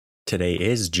Today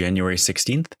is January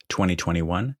 16th,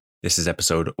 2021. This is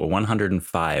episode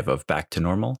 105 of Back to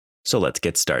Normal, so let's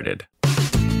get started.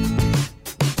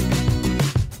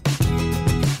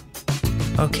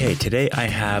 Okay, today I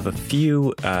have a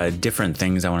few different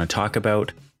things I want to talk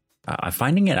about. I'm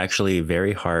finding it actually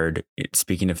very hard,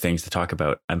 speaking of things to talk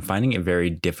about, I'm finding it very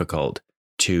difficult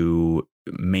to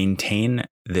maintain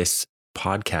this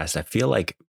podcast. I feel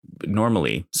like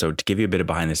normally, so to give you a bit of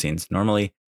behind the scenes,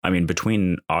 normally, I mean,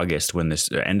 between August, when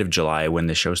this end of July, when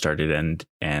the show started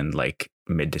and like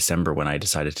mid-December, when I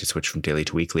decided to switch from daily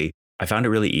to weekly, I found it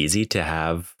really easy to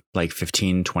have like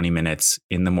 15, 20 minutes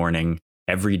in the morning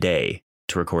every day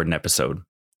to record an episode.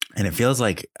 And it feels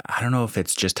like, I don't know if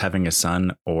it's just having a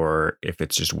son or if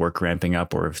it's just work ramping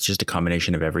up or if it's just a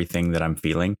combination of everything that I'm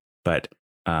feeling. But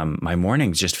my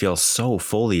mornings just feel so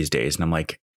full these days. And I'm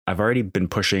like, I've already been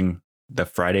pushing the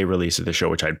Friday release of the show,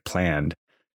 which I'd planned,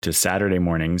 to Saturday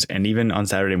mornings. And even on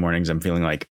Saturday mornings, I'm feeling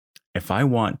like if I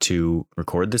want to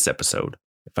record this episode,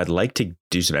 if I'd like to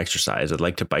do some exercise, I'd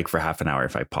like to bike for half an hour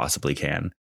if I possibly can.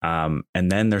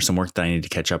 And then there's some work that I need to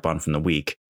catch up on from the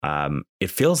week. It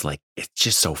feels like it's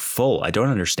just so full. I don't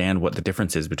understand what the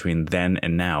difference is between then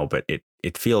and now, but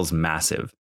it feels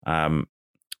massive. So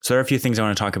there are a few things I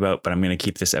want to talk about, but I'm going to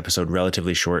keep this episode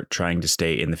relatively short, trying to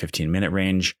stay in the 15-minute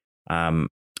range.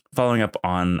 Following up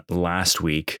on last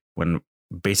week, when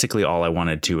basically all I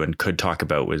wanted to and could talk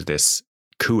about was this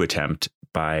coup attempt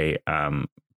by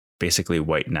basically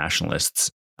white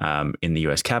nationalists in the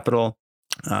US Capitol.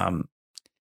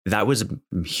 That was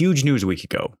huge news a week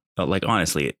ago. Like,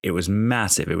 honestly, it was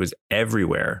massive. It was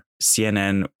everywhere.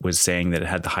 CNN was saying that it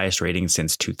had the highest rating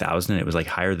since 2000. It was like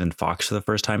higher than Fox for the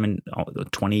first time in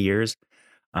 20 years.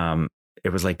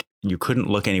 It was like you couldn't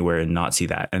look anywhere and not see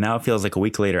that. And now it feels like a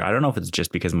week later. I don't know if it's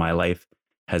just because my life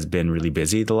has been really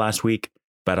busy the last week,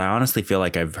 but I honestly feel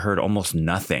like I've heard almost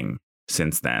nothing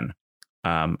since then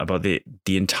about the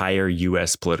entire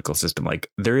US political system. Like,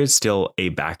 there is still a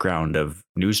background of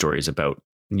news stories about,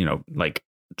 like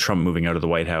Trump moving out of the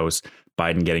White House,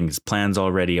 Biden getting his plans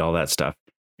already, all that stuff.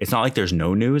 It's not like there's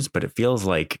no news, but it feels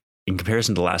like in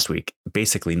comparison to last week,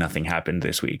 basically nothing happened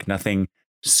this week. Nothing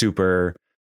super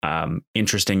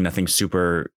interesting, nothing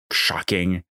super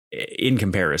shocking in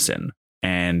comparison.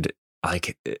 And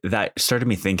like that started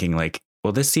me thinking like,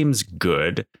 well, this seems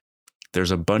good.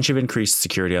 There's a bunch of increased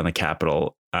security on the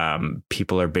Capitol.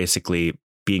 People are basically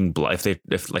being if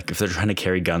they're trying to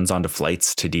carry guns onto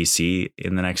flights to DC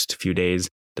in the next few days,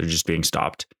 they're just being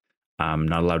stopped.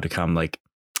 Not allowed to come. Like,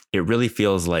 it really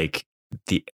feels like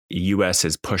the US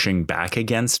is pushing back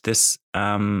against this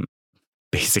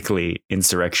basically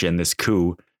insurrection, this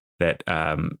coup that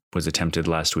was attempted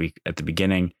last week at the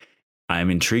beginning. I'm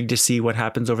intrigued to see what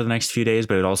happens over the next few days,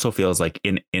 but it also feels like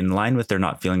in line with there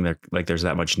not feeling like there's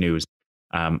that much news.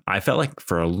 I felt like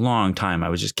for a long time I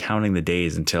was just counting the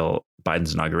days until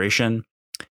Biden's inauguration,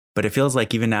 but it feels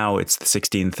like even now it's the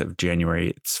 16th of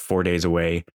January. It's 4 days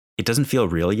away. It doesn't feel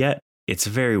real yet. It's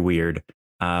very weird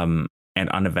and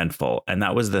uneventful. And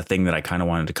that was the thing that I kind of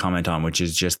wanted to comment on, which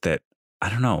is just that, I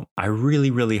don't know. I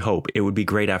really, really hope it would be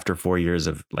great after 4 years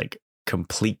of like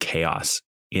complete chaos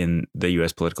in the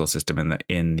US political system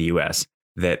in the US,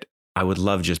 that I would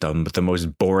love just the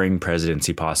most boring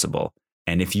presidency possible.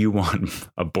 And if you want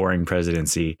a boring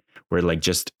presidency where like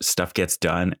just stuff gets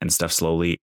done and stuff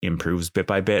slowly improves bit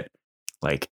by bit,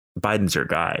 like Biden's your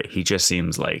guy. He just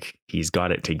seems like he's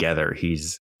got it together.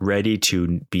 He's ready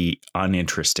to be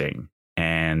uninteresting.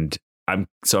 And I'm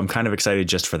kind of excited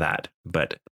just for that.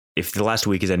 But if the last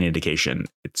week is any indication,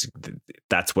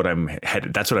 that's what I'm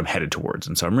headed towards.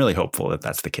 And so I'm really hopeful that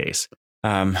that's the case.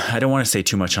 I don't want to say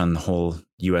too much on the whole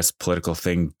US political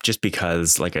thing, just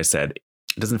because, like I said,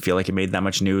 it doesn't feel like it made that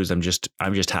much news. I'm just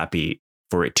happy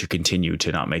for it to continue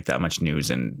to not make that much news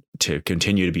and to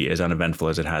continue to be as uneventful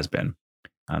as it has been.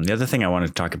 The other thing I wanted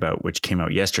to talk about, which came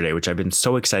out yesterday, which I've been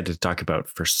so excited to talk about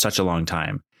for such a long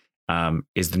time,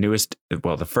 is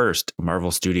the first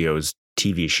Marvel Studios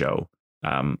TV show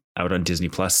out on Disney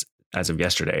Plus as of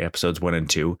yesterday, episodes 1 and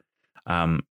 2.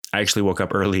 I actually woke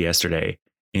up early yesterday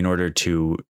in order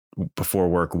to, before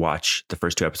work, watch the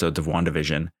first 2 episodes of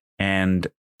WandaVision. And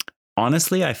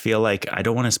honestly, I feel like I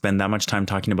don't want to spend that much time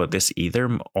talking about this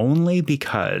either, only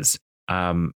because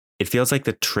it feels like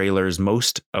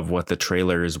most of what the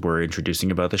trailers were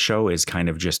introducing about the show is kind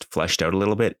of just fleshed out a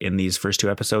little bit in these first 2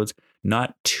 episodes.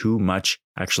 Not too much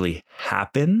actually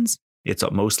happens. It's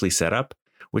mostly set up,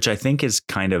 which I think is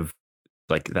kind of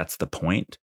like, that's the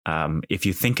point. If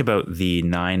you think about the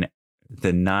 9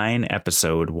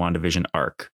 episode WandaVision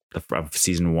arc of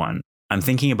season 1, I'm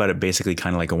thinking about it basically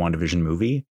kind of like a WandaVision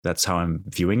movie. That's how I'm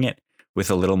viewing it, with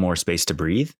a little more space to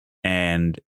breathe.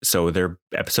 And so they're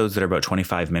episodes that are about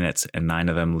 25 minutes, and 9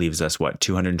 of them leaves us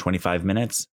 225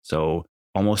 minutes. So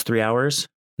almost 3 hours.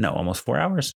 No, almost 4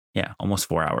 hours. Yeah, almost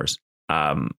 4 hours.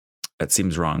 That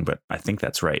seems wrong, but I think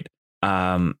that's right.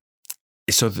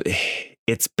 So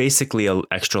it's basically an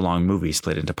extra long movie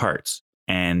split into parts.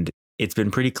 And it's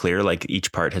been pretty clear, like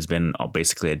each part has been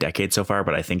basically a decade so far,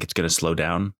 but I think it's going to slow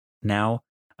down now.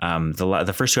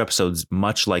 The first 2 episodes,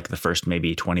 much like the first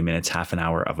maybe 20 minutes, half an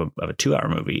hour of a 2-hour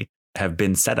movie, have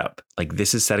been set up. Like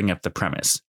this is setting up the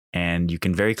premise. And you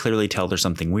can very clearly tell there's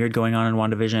something weird going on in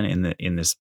WandaVision in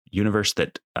this universe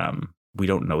that we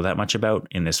don't know that much about,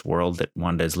 in this world that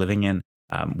Wanda is living in.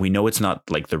 We know it's not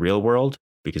like the real world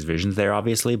because Vision's there,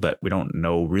 obviously, but we don't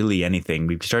know really anything.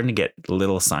 We're starting to get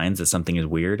little signs that something is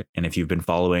weird. And if you've been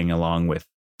following along with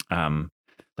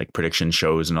like prediction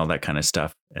shows and all that kind of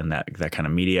stuff and that kind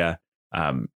of media,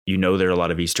 you know, there are a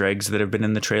lot of Easter eggs that have been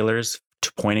in the trailers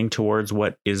pointing towards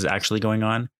what is actually going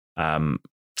on.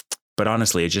 But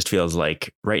honestly, it just feels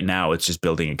like right now it's just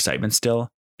building excitement still.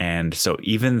 And so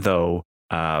even though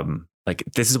like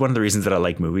this is one of the reasons that I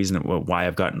like movies and why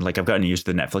I've gotten used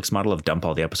to the Netflix model of dump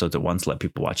all the episodes at once, let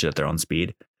people watch it at their own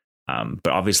speed. But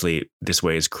obviously this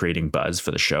way is creating buzz for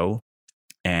the show.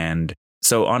 And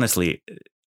so honestly,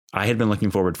 I had been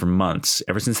looking forward for months,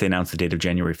 ever since they announced the date of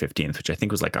January 15th, which I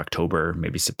think was like October,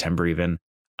 maybe September even.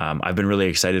 I've been really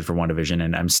excited for WandaVision,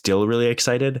 and I'm still really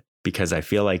excited because I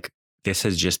feel like this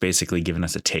has just basically given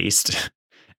us a taste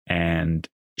and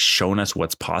shown us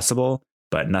what's possible,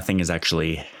 but nothing has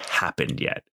actually happened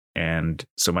yet. And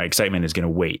so my excitement is going to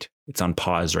wait. It's on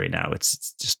pause right now.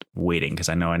 It's just waiting because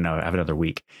I know I have another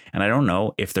week, and I don't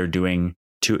know if they're doing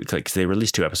like they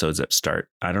released 2 episodes at start.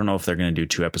 I don't know if they're going to do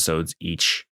 2 episodes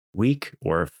each week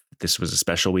or if this was a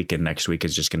special week and next week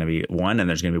is just going to be 1 and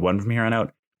there's going to be 1 from here on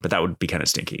out. But that would be kind of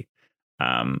stinky.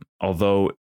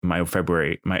 Although my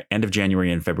end of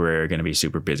January and February are going to be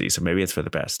super busy. So maybe it's for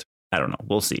the best. I don't know.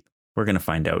 We'll see. We're going to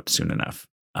find out soon enough.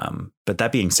 But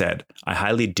that being said,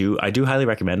 I do highly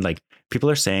recommend, like people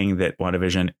are saying that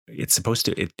WandaVision, it's supposed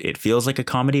to, it feels like a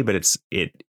comedy, but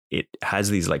it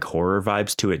has these like horror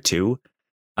vibes to it too.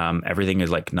 Everything is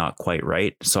like not quite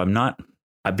right. So I'm not,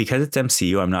 because it's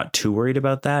MCU, I'm not too worried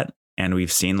about that. And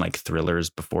we've seen like thrillers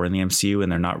before in the MCU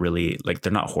and they're not really like,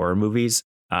 they're not horror movies.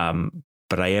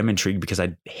 But I am intrigued because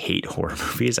I hate horror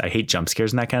movies. I hate jump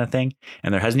scares and that kind of thing.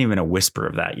 And there hasn't even been a whisper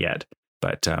of that yet.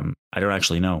 But I don't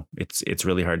actually know. It's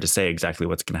really hard to say exactly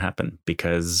what's going to happen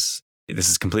because this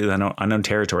is completely unknown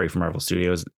territory for Marvel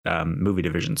Studios movie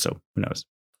division. So who knows?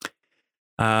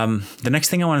 The next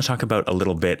thing I want to talk about a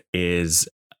little bit is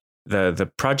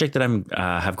the project that I'm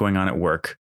have going on at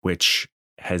work, which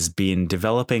has been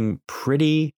developing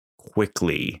pretty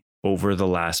quickly over the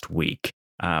last week.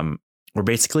 We're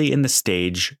basically in the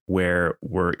stage where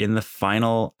we're in the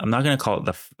final, I'm not going to call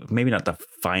it maybe not the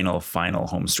final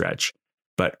home stretch,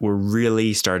 but we're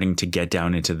really starting to get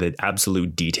down into the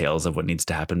absolute details of what needs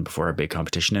to happen before our big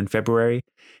competition in February.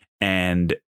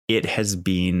 And it has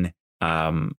been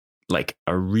like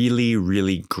a really,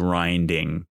 really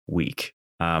grinding week.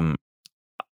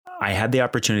 I had the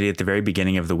opportunity at the very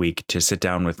beginning of the week to sit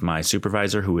down with my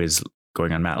supervisor, who is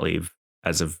going on mat leave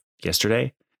as of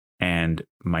yesterday, and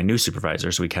my new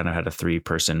supervisor. So we kind of had a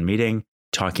 3-person meeting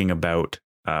talking about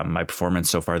my performance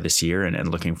so far this year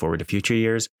and looking forward to future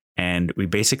years. And we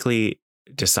basically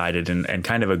decided and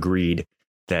kind of agreed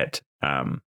that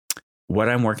what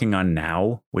I'm working on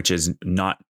now, which is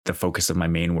not the focus of my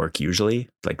main work usually,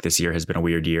 like this year has been a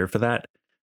weird year for that,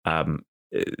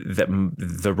 that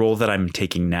the role that I'm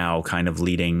taking now, kind of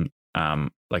leading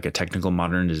like a technical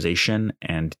modernization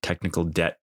and technical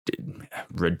debt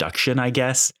reduction, I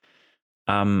guess,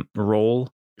 role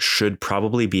should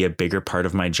probably be a bigger part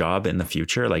of my job in the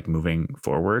future, like moving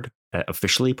forward,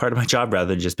 officially part of my job rather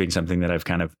than just being something that I've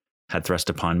kind of had thrust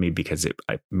upon me because it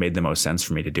made the most sense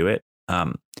for me to do it.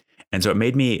 And so it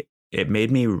made me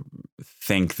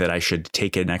think that I should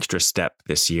take an extra step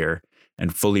this year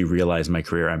and fully realize my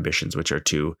career ambitions, which are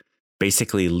to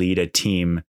basically lead a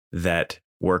team that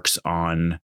works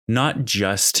on not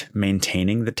just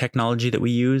maintaining the technology that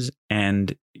we use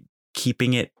and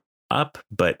keeping it up,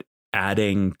 but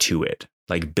adding to it,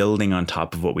 like building on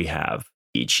top of what we have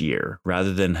each year,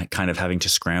 rather than kind of having to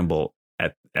scramble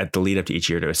at the lead up to each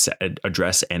year to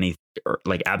address any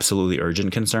like absolutely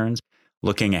urgent concerns,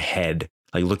 looking ahead,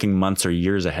 like looking months or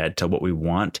years ahead to what we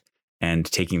want and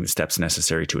taking the steps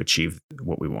necessary to achieve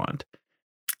what we want.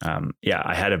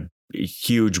 I had a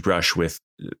huge brush with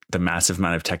the massive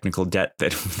amount of technical debt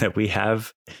that we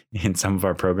have in some of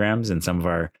our programs and some of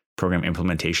our program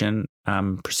implementation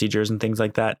procedures and things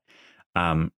like that.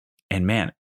 And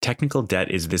man, technical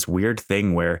debt is this weird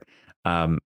thing where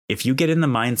if you get in the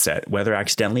mindset, whether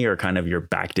accidentally or kind of you're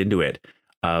backed into it,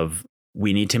 of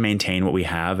we need to maintain what we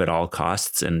have at all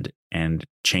costs, and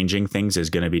changing things is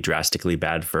going to be drastically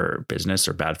bad for business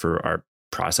or bad for our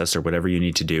process or whatever you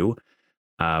need to do.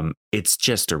 It's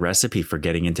just a recipe for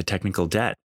getting into technical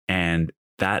debt. And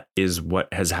that is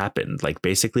what has happened. Like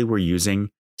basically we're using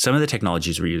some of the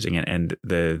technologies we're using. And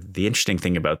the interesting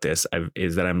thing about this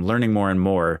is that I'm learning more and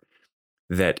more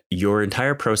that your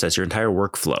entire process, your entire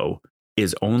workflow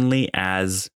is only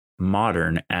as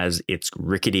modern as its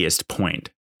ricketiest point.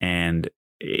 And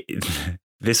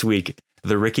this week,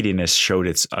 the ricketiness showed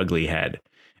its ugly head.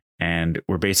 And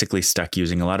we're basically stuck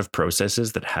using a lot of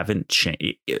processes that haven't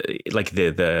changed, like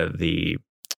the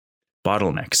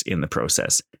bottlenecks in the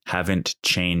process haven't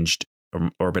changed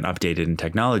or been updated in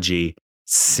technology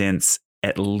since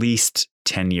at least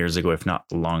 10 years ago, if not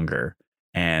longer.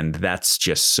 And that's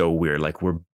just so weird. Like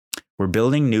we're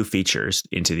building new features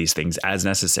into these things as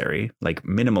necessary, like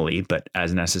minimally, but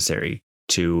as necessary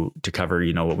to cover,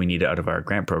 what we need out of our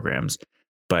grant programs.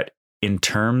 But in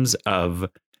terms of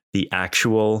the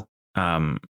actual,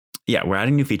 we're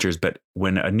adding new features, but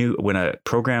when a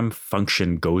program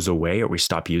function goes away or we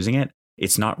stop using it,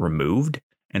 it's not removed.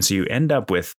 And so you end up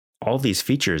with all these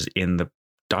features in the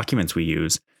documents we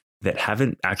use that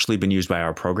haven't actually been used by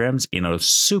our programs in a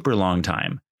super long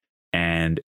time.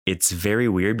 And it's very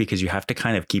weird because you have to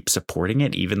kind of keep supporting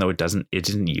it, even though it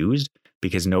isn't used,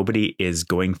 because nobody is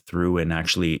going through and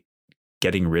actually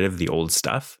getting rid of the old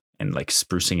stuff and like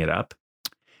sprucing it up.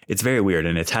 It's very weird.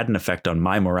 And it's had an effect on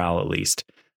my morale, at least,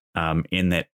 in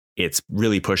that it's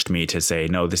really pushed me to say,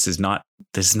 no, this is not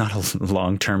a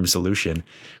long-term solution.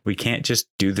 We can't just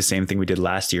do the same thing we did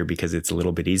last year because it's a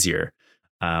little bit easier.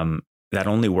 That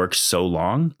only works so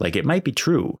long. Like it might be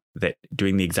true that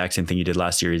doing the exact same thing you did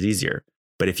last year is easier.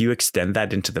 But if you extend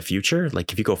that into the future,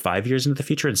 like if you go 5 years into the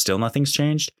future and still nothing's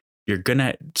changed, you're going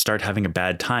to start having a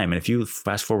bad time. And if you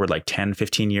fast forward like 10,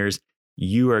 15 years,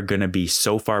 you are going to be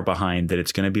so far behind that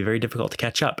it's going to be very difficult to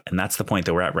catch up. And that's the point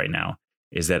that we're at right now,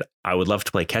 is that I would love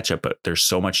to play catch up, but there's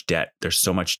so much debt. There's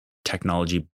so much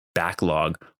technology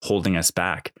backlog holding us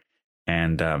back.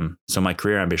 And so my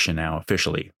career ambition now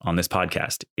officially on this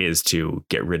podcast is to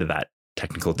get rid of that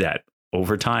technical debt.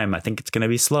 Over time, I think it's going to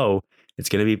be slow. It's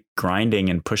going to be grinding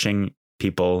and pushing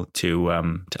people to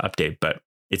update, but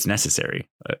it's necessary.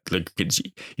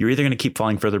 You're either going to keep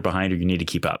falling further behind or you need to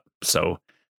keep up. So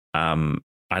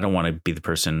I don't want to be the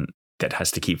person that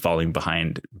has to keep falling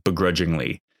behind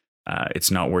begrudgingly.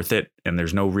 It's not worth it, and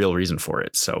there's no real reason for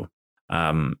it. So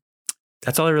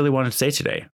that's all I really wanted to say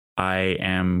today. I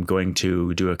am going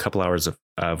to do a couple hours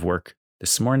of work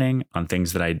this morning on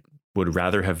things that I would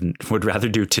rather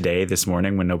do today, this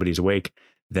morning, when nobody's awake,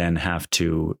 than have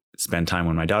to spend time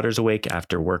when my daughter's awake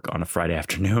after work on a Friday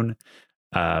afternoon,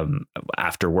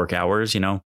 after work hours,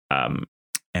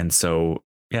 and so,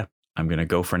 yeah, I'm going to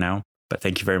go for now. But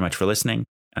thank you very much for listening.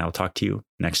 And I'll talk to you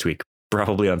next week,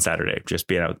 probably on Saturday. Just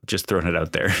throwing it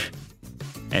out there.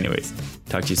 Anyways,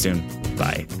 talk to you soon.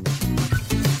 Bye.